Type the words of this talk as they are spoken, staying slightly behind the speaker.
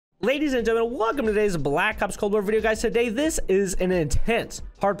Ladies and gentlemen, welcome to today's Black Ops Cold War video, guys. Today, this is an intense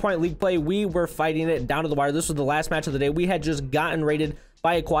hardpoint league play. We were fighting it down to the wire. This was the last match of the day. We had just gotten raided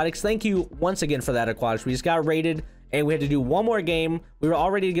by Aquatics. Thank you once again for that, Aquatics. We just got raided, and we had to do one more game. We were all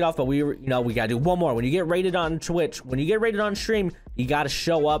ready to get off, but we were, we got to do one more. When you get raided on Twitch, when you get raided on stream, you got to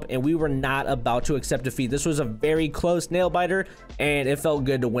show up, and we were not about to accept defeat. This was a very close nail biter, and it felt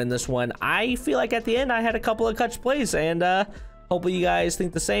good to win this one. I feel like at the end, I had a couple of clutch plays, and hopefully you guys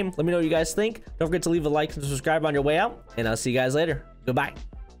think the same. Let me know what you guys think. Don't forget to leave a like and subscribe on your way out, and I'll see you guys later. Goodbye.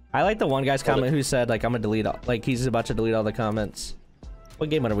 I like the one guy's comment who said, like, I'm gonna delete all, like, he's about to delete all the comments. What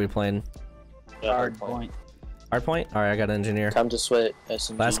game are we playing? Hard point. Hard point? All right, I got an engineer. Time to sweat.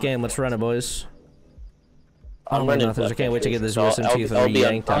 SMG. Last game, let's run it, boys. I'm running. I can't wait to get this USM teeth and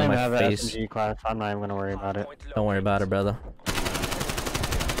yanked out of my face. SMG class. I'm not even gonna worry about it. Don't worry about it, brother.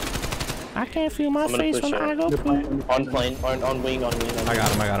 I can't feel my face when I go poop. On plane, on wing. I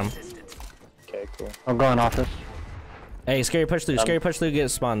got him. Okay, cool. I'm going office. Hey, scary push through, get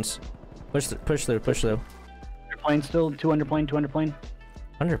spawns. Push through. Plane still, 200 plane.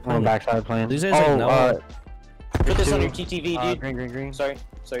 Under plane. On backside plane. These guys like no. Put this on your TTV, dude. Green. Sorry, guys.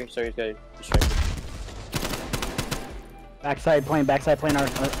 Distracted. Backside plane.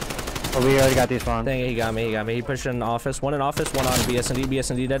 Oh, we already got these spawns. Dang it, he got me. He pushed in office. One in office, one on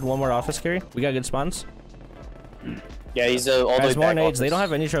BS&D dead. One more office carry. We got good spawns. Yeah, he's all the way There's more back nades. office. They don't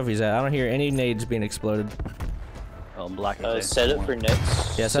have any trophies yet. I don't hear any nades being exploded. Oh, I'm black. Set up for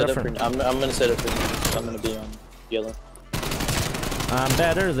next. Yeah, set up for. I'm gonna set up for next. I'm gonna be on yellow. I'm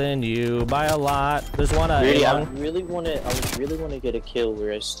better than you by a lot. There's one Really, I really wanna get a kill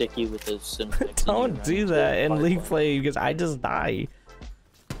where I stick you with the Simplex. Don't do that in league play because I just die.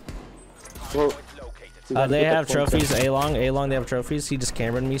 Well, they have trophies. A-long, they have trophies. He just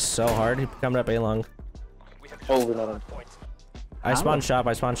cambered me so hard. He coming up A-long. Oh, we're not on point. I spawned shop.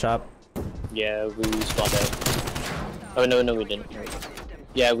 Yeah, we spawned out. Oh, no, we didn't.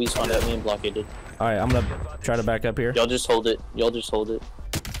 Yeah, we spawned out. Me and Blockade did. Alright, I'm gonna try to back up here. Y'all just hold it.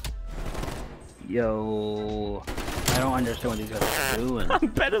 Yo, I don't understand what these guys are doing. I'm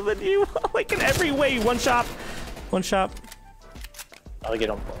better than you, like in every way. One shop. I'll get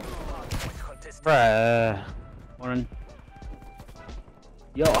on point. Bruh. One.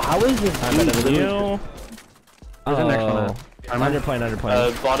 Yo, how is this? I'm better than you. Where's the next one? Under plane. Bottom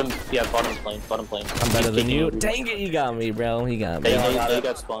plane. I'm better than you. Dang it, you got me, bro. He got me. They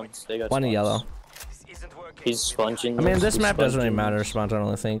got spawns. One in yellow. He's sponging. I mean, this map doesn't really matter spawns, I don't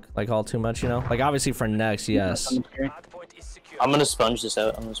really think. Like, all too much, you know? Like, obviously for next, yes. I'm gonna sponge this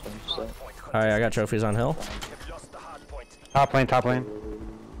out. Alright, I got trophies on hill. Top lane.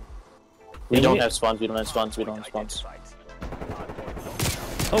 We don't have spawns.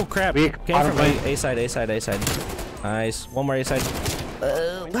 Oh, crap. Came from A side. Nice. One more A side.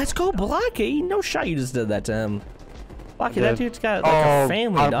 Let's go, Blocky. No shot you just did that to him. Blocky, that dude's got like a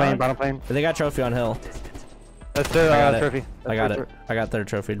family, dog. Bottom plane. They got trophy on hill. That's their trophy. I got it. I got their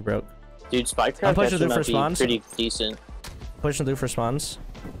trophy, broke. Dude, Spycraft I'm pushing through for spawns. Pretty decent. Pushing through for spawns.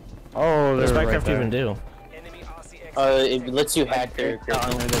 Oh, What does they're Spycraft even do? It lets you hack their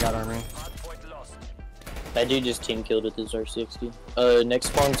armor. They got armor. That dude just team killed with his R60. Next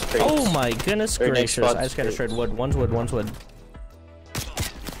spawn's crates. Oh my goodness gracious. I just gotta shred wood. One's wood.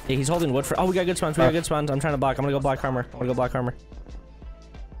 Yeah, he's holding wood for. Oh, we got good spawns. I'm trying to block. I'm gonna go block armor. Oh,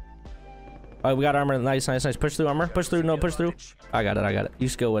 we got armor. Nice. Push through armor. Push through. I got it. You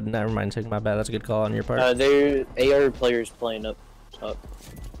skill wood. Never mind. Take my bad. That's a good call on your part. They're AR players playing up.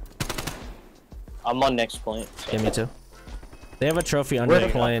 I'm on next point. So. Yeah, me too. They have a trophy under the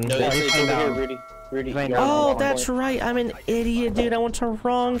plane. No, it's over here, Rudy. Oh, that's right. I'm an idiot, dude. I went to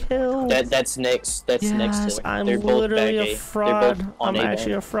wrong hill. That's next. That's next hill. I'm They're both literally back a fraud. I'm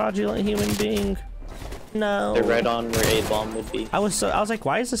actually a fraudulent human being. No. They're right on where A bomb would be. I was like,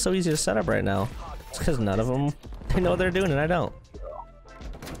 why is this so easy to set up right now? It's because none of them they know what they're doing and I don't.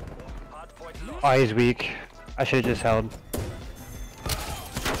 Oh, he's weak. I should have just held.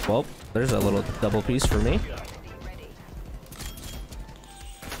 Well, there's a little double piece for me.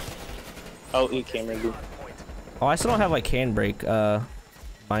 Oh, he camera dude. Oh, I still don't have like handbrake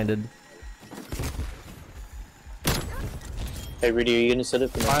minded. Hey Rudy, are you gonna set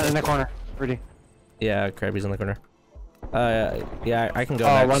up In the corner, Rudy. Yeah, Krabby's in the corner. Yeah, I can go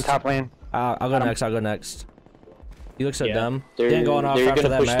next. next. One top lane. I'll go next. You look so dumb. They're going off after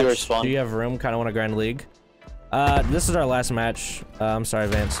that match. Do you have room? Kind of want a grind league. This is our last match. I'm sorry,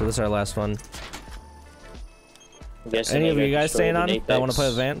 Vance. So this is our last one. Any of you guys staying on that want to play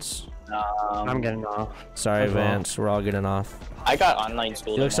with Vance? I'm getting off. Sorry, Vance. We're all getting off. I got online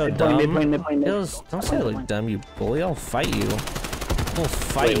school. You look so dumb. Don't say you look dumb, you bully. I'll fight you. We'll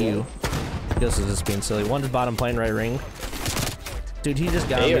fight Wait, you. This is just being silly. One's bottom plane, right ring. Dude, he just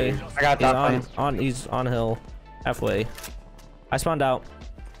got me. I got top plane. He's on hill, halfway. I spawned out.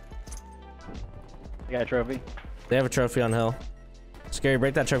 You got a trophy? They have a trophy on hill. Scary,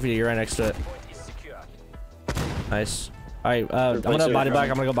 break that trophy. You're right next to it. Nice. All right, I'm gonna body block.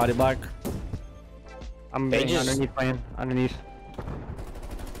 I'm gonna go body block. I'm being underneath plane. Underneath.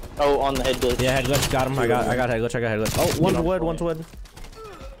 Oh, on the head glitch. Yeah, head glitch. Got him. I got head glitch. I got head glitch. Oh, one's wood. One's wood.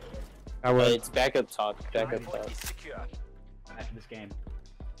 It's back up top. Back up top. After this game.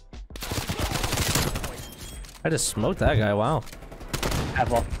 I just smoked that guy. Wow.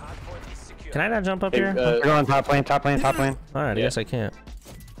 Apple. Can I not jump up here? We're going top plane. Top plane. Top plane. All right, I guess I can't.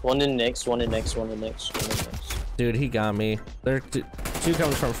 One in next. One in next. One in next. One in next. Dude, he got me. There, two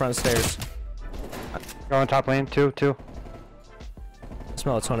coming from front stairs. Going top lane. Two. I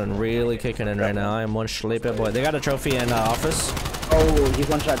smell a ton really kicking in right now. I am one sleepy boy. They got a trophy in office. Oh, he's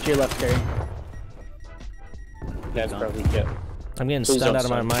one shot to your left, Scary. That's probably good. I'm getting stunned out of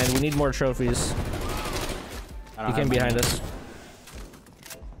my mind. We need more trophies. He came behind us.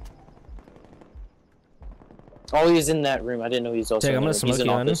 Oh, he's in that room. I didn't know he's also. Tig, I'm gonna in smoke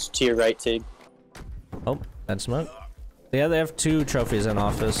you on. To your right, Tig. Oh, that smoke. Yeah, they have 2 trophies in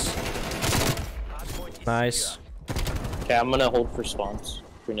office. Nice. Okay, I'm gonna hold for spawns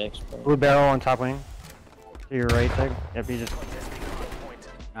for next. Blue barrel on top lane. To your right, Tig. Yep, he just.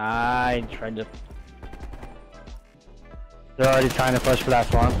 I tried to. They're already trying to push for that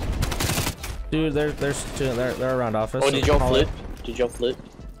spawn. Dude, they're around office. Oh, did y'all flip? Did y'all flip?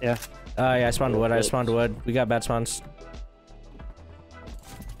 Yeah. Yeah, I spawned wood. I spawned wood. We got bad spawns.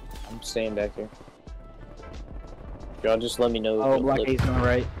 I'm staying back here. Y'all just let me know. Oh, black ace on the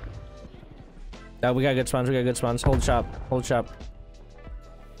right. Yeah, we got good spawns. We got good spawns. Hold shop. Hold shop.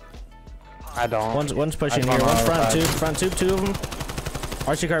 I don't. One's pushing here. One's front tube. Front tube. 2 of them.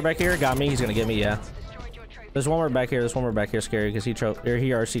 RC car back here. Got me. He's gonna get me. Yeah. There's one more back here. There's one more back here. Scary because he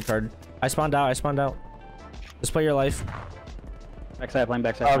RC card. I spawned out. I spawned out. Display your life. Backside plane.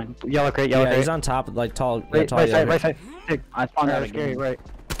 Backside plane. Yellow crate. Yellow crate. He's on top, like tall. Right yellow side. Tig. I spawned out Scary. again. Right.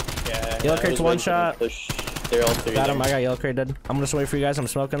 Yeah. Yellow crate's one shot. They're all 3. Got him. I got yellow crate dead. I'm gonna just wait for you guys. I'm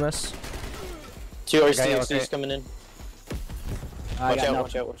smoking this. 2 RCXDs coming in. Watch out! No.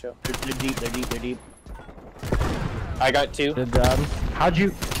 Watch out! Watch out! They're deep. They're deep. They're deep. I got 2. Good job. How'd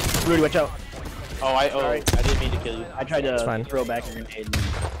you? Rudy, watch out. I didn't mean to kill you. I tried to throw back a grenade. And...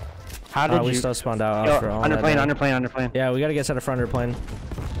 How did you? We still spawned out Yo, after all under that. plane. Yeah, we gotta get set of front plane.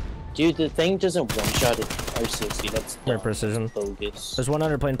 Dude, the thing doesn't one-shot at R60. That's Very precision. bogus. There's one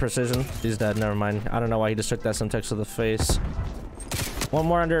under plane precision. He's dead. Never mind. I don't know why he just took that syntax to the face. One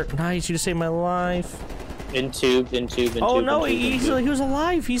more under. Nice. You just saved my life. In tube. Oh no, he was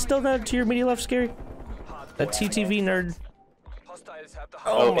alive. He's still dead to your immediate left. Scary. That TTV nerd.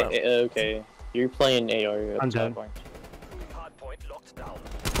 Oh, okay. You're playing AR. I'm done.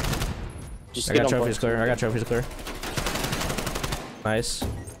 Just I got trophies clear. I got trophies clear. Nice.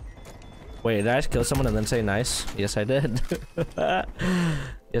 Wait, did I kill someone and then say nice? Yes, I did.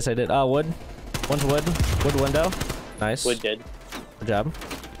 Yes, I did. Wood. One's wood. Wood window. Nice. Wood dead. Good job.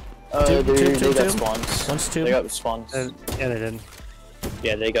 They got tube. spawns. One's tube. They got spawns. Yeah, they did.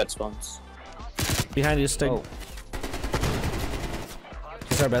 Yeah, they got spawns. Behind you, Stig. Oh.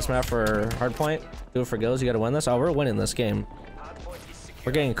 This is our best map for hardpoint. Do it for gills. You gotta win this. Oh, we're winning this game.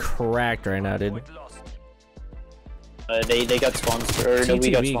 We're getting cracked right now, dude. They got spawns for. TTV no,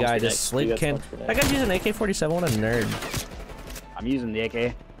 we got spawns guy for just next. sleep can. That guy's using AK-47. What a nerd. I'm using the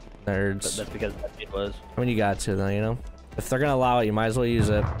AK. Nerds. That's because it was. I mean, you got to though, you know. If they're gonna allow it, you might as well use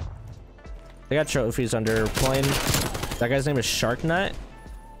it. They got trophies under plane. That guy's name is Sharknut.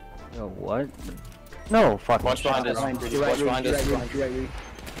 Yo, what? No, fuck. Watch behind us. Watch behind us.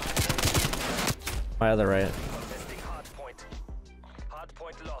 My other right.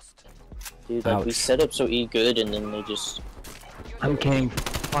 Dude, like, we set up so good, and then they just. I'm getting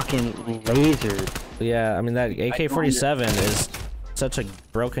fucking lasered. Yeah, I mean that AK-47 is such a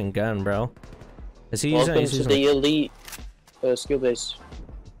broken gun, bro. Is he using? Welcome to the elite skill base.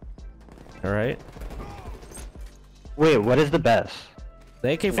 All right. Wait, what is the best?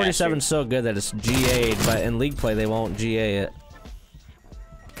 The AK-47 is so good that it's GA'd, but in league play they won't GA it.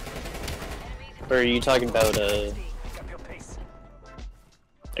 Or are you talking about Or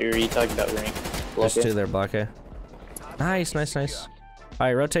are you talking about rank? There's 2 there, Block A. Nice.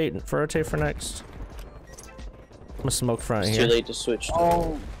 Alright, rotate for next. I'm gonna smoke front It's here. too late to switch.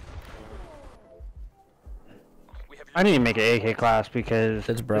 Oh. I need to make an AK class because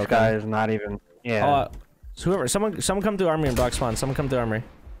It's broken. this guy is not even. Yeah. So whoever, someone come through armory and block spawn. Someone come through armory.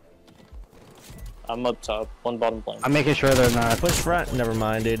 I'm up top. One bottom plane. I'm making sure they're not. Push front. Never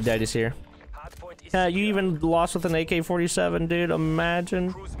mind, dude. Daddy's here. Yeah, you even lost with an AK-47, dude.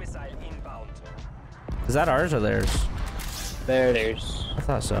 Imagine. Is that ours or theirs? There's. I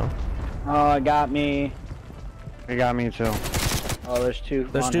thought so. Oh, it got me. They got me too. Oh, there's two.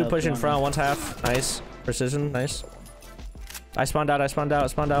 There's on two hill, pushing on front. hill. One's half. Nice. Precision. Nice. I spawned out. I spawned out. I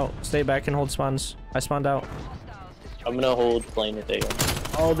spawned out. Stay back and hold spawns. I spawned out. I'm gonna hold plane if they go.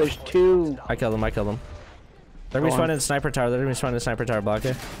 Oh, there's two. I killed him. I killed him. They're Go on. respawning in sniper tower. They're respawning in sniper tower block.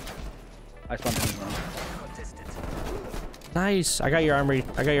 Okay. I spawned two. Nice. I got your armory.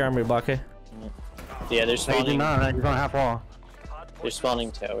 I got your armory block. Okay. Yeah, they're No, you spawning. did not. You're going half wall. They're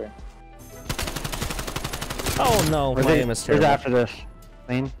spawning tower. Oh no. My aim is Where's terrible. after this?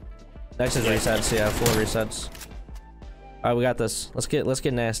 Lane? Next is resets. Yeah, full resets. All right, we got this. Let's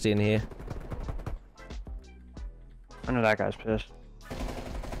get nasty in here. I know that guy's pissed.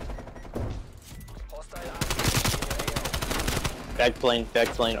 Back plane,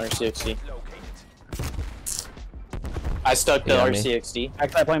 RCXD. I stuck the Yeah, me. RCXD.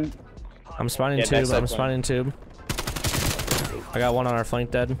 Backside plane. I'm spawning Yeah, tube. backside I'm plane. spawning tube. I got one on our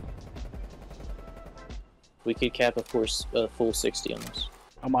flank dead. We could cap a full 60 on this.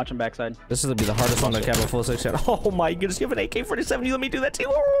 I'm watching backside. This is gonna be the hardest one to cap a full 6 yet. Oh my goodness, you have an AK-47. You let me do that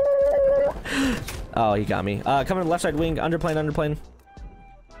too. Oh, he got me. Coming left side wing, underplane.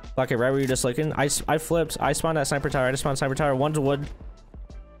 Okay, right where you're just looking. I flipped. I spawned at sniper tower. I just spawned sniper tower. One's wood.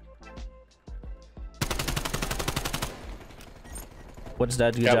 Wood's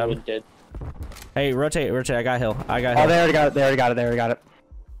dead. Good Got job. wood dead. Hey, rotate. I got hill. Oh, they already got it. They already got it.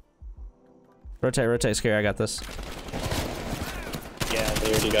 Rotate. Scary. I got this. Yeah,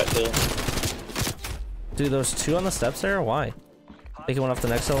 they already got kill. Dude, those two on the steps there? Why? Taking one off the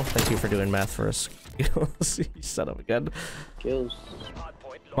next hill. Thank you for doing math for us. You son of a gun. Kills.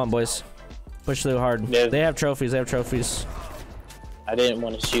 Come on, boys. Push through hard. Yeah. They have trophies. I didn't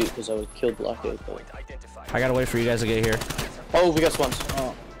want to shoot because I would kill blockade. But... I gotta wait for you guys to get here. Oh, we got spawns.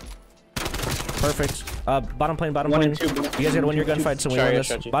 Oh, Perfect. Bottom plane. one You and two. guys gotta win your gunfights and we Sorry, win I this.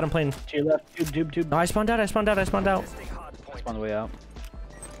 shot you. Bottom plane. To your left. Tube. No, I spawned out. Spawn the way out.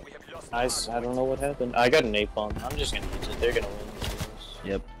 I don't know what happened. I got an napalm. I'm just gonna use it. They're gonna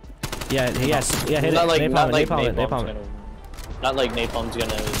win. Yep. Yeah, yes. Yeah, hit Not it. like Napalm Napalm's it. gonna win. Not like Napalm's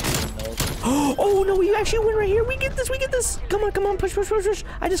gonna win. Oh no, we actually win right here. We get this. Come on. Push.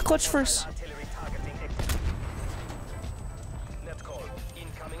 I just clutched first.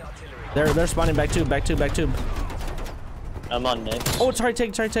 They're spawning back tube. I'm on next. Oh, sorry,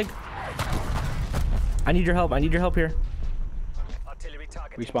 take. I need your help here.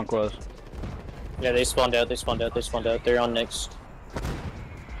 Respawn close. Yeah, they spawned out. They're on next.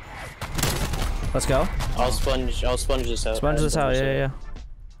 Let's go. I'll sponge this out. Sponge this out. Yeah.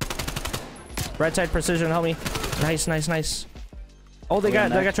 Right side precision, help me. Nice. Oh, they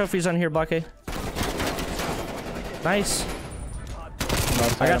got trophies on here, Block A. Nice.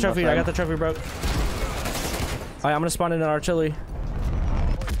 I got trophy. I got the trophy, bro. Alright, I'm gonna spawn in an artillery.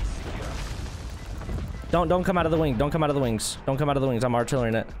 Don't come out of the wing. Don't come out of the wings. I'm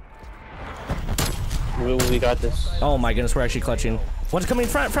artillerying it. We got this. Oh my goodness, we're actually clutching. One's coming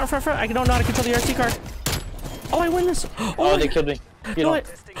front. I don't know how to control the RT card. Oh, I win this. Oh, they killed me. You No, know,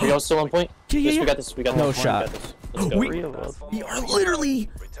 we all still on point? Yeah. Yes, we got this. No this. shot. Let's go. We are literally...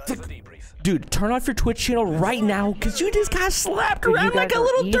 Dude, turn off your Twitch channel right now, because you just got slapped around like a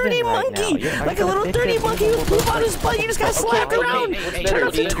little dirty monkey. Like a little dirty monkey with poop on his butt. You just got slapped around. Turn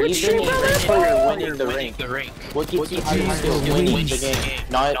off your Twitch stream, brother. Winning the rank. What gets you winning the game,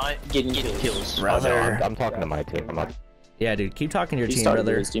 not getting kills. Brother. I'm talking to my team. I'm not. Yeah, dude, keep talking to your He team, started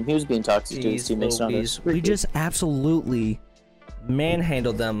brother. his team. He was being toxic to his teammates. Not us. We just absolutely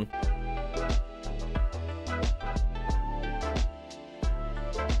manhandled them